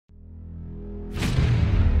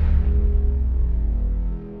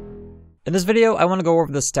In this video, I want to go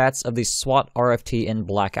over the stats of the SWAT RFT in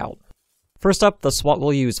Blackout. First up, the SWAT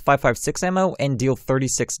will use 5.56 ammo and deal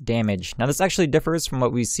 36 damage. Now this actually differs from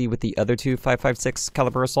what we see with the other two 5.56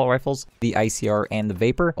 caliber assault rifles. The ICR and the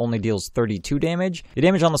Vapor only deals 32 damage. The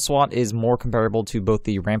damage on the SWAT is more comparable to both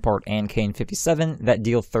the Rampart and KN-57 that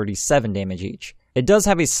deal 37 damage each. It does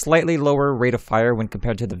have a slightly lower rate of fire when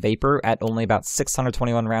compared to the Vapor at only about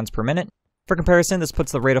 621 rounds per minute. For comparison, this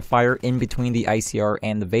puts the rate of fire in between the ICR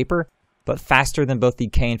and the Vapor, but faster than both the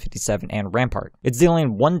KN-57 and Rampart. It's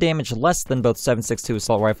dealing 1 damage less than both 7.62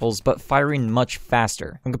 assault rifles, but firing much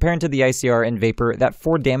faster. When comparing to the ICR and Vapor, that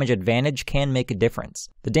 4 damage advantage can make a difference.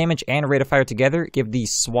 The damage and rate of fire together give the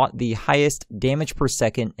SWAT the highest damage per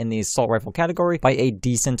second in the assault rifle category by a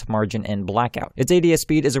decent margin in Blackout. Its ADS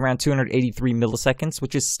speed is around 283 milliseconds,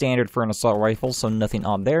 which is standard for an assault rifle, so nothing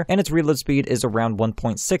odd there, and its reload speed is around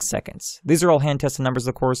 1.6 seconds. These are all hand-tested numbers,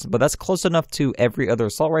 of course, but that's close enough to every other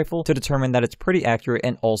assault rifle to determine that it's pretty accurate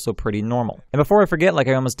and also pretty normal. And before I forget, like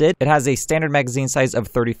I almost did, it has a standard magazine size of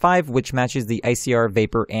 35, which matches the ICR,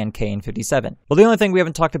 Vapor, and KN-57. Well, the only thing we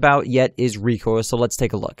haven't talked about yet is recoil, so let's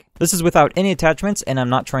take a look. This is without any attachments, and I'm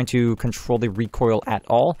not trying to control the recoil at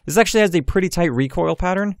all. This actually has a pretty tight recoil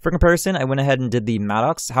pattern. For comparison, I went ahead and did the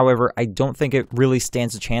Maddox. However, I don't think it really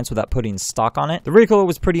stands a chance without putting stock on it. The recoil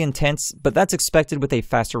was pretty intense, but that's expected with a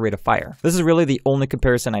faster rate of fire. This is really the only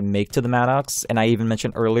comparison I make to the Maddox, and I even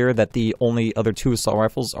mentioned earlier that the only other two assault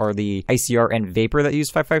rifles are the ICR and Vapor that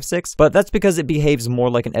use 5.56, but that's because it behaves more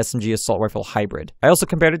like an SMG assault rifle hybrid. I also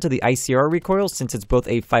compared it to the ICR recoil since it's both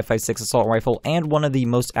a 5.56 assault rifle and one of the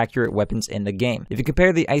most accurate weapons in the game. If you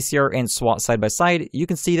compare the ICR and SWAT side by side, you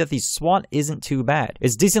can see that the SWAT isn't too bad.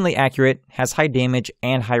 It's decently accurate, has high damage,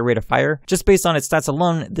 and high rate of fire. Just based on its stats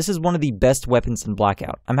alone, this is one of the best weapons in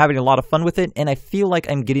Blackout. I'm having a lot of fun with it, and I feel like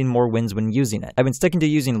I'm getting more wins when using it. I've been sticking to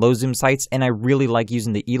using low zoom sights, and I really like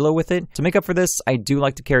using the ELO with it. To make up for this, I do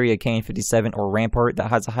like to carry a KN-57 or Rampart that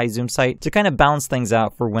has a high zoom sight to kind of balance things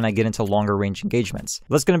out for when I get into longer range engagements.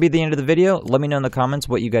 That's going to be the end of the video. Let me know in the comments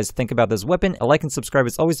what you guys think about this weapon. A like and subscribe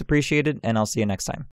is always appreciated, and I'll see you next time.